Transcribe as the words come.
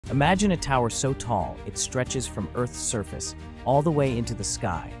Imagine a tower so tall it stretches from Earth's surface all the way into the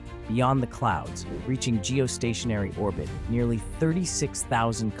sky, beyond the clouds, reaching geostationary orbit nearly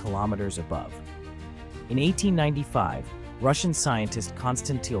 36,000 kilometers above. In 1895, Russian scientist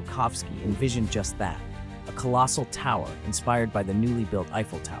Konstantin Tsiolkovsky envisioned just that, a colossal tower inspired by the newly built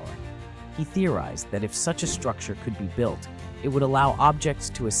Eiffel Tower. He theorized that if such a structure could be built, it would allow objects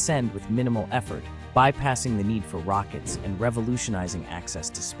to ascend with minimal effort, bypassing the need for rockets and revolutionizing access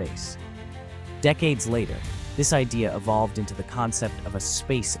to space. Decades later, this idea evolved into the concept of a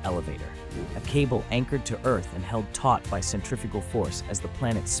space elevator, a cable anchored to Earth and held taut by centrifugal force as the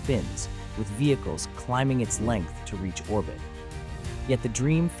planet spins, with vehicles climbing its length to reach orbit. Yet the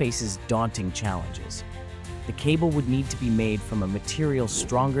dream faces daunting challenges. The cable would need to be made from a material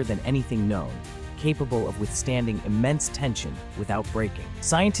stronger than anything known, capable of withstanding immense tension without breaking.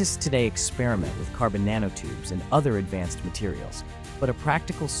 Scientists today experiment with carbon nanotubes and other advanced materials, but a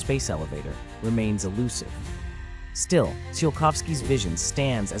practical space elevator remains elusive. Still, Tsiolkovsky's vision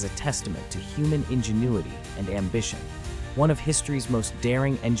stands as a testament to human ingenuity and ambition, one of history's most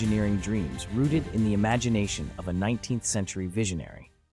daring engineering dreams rooted in the imagination of a 19th-century visionary.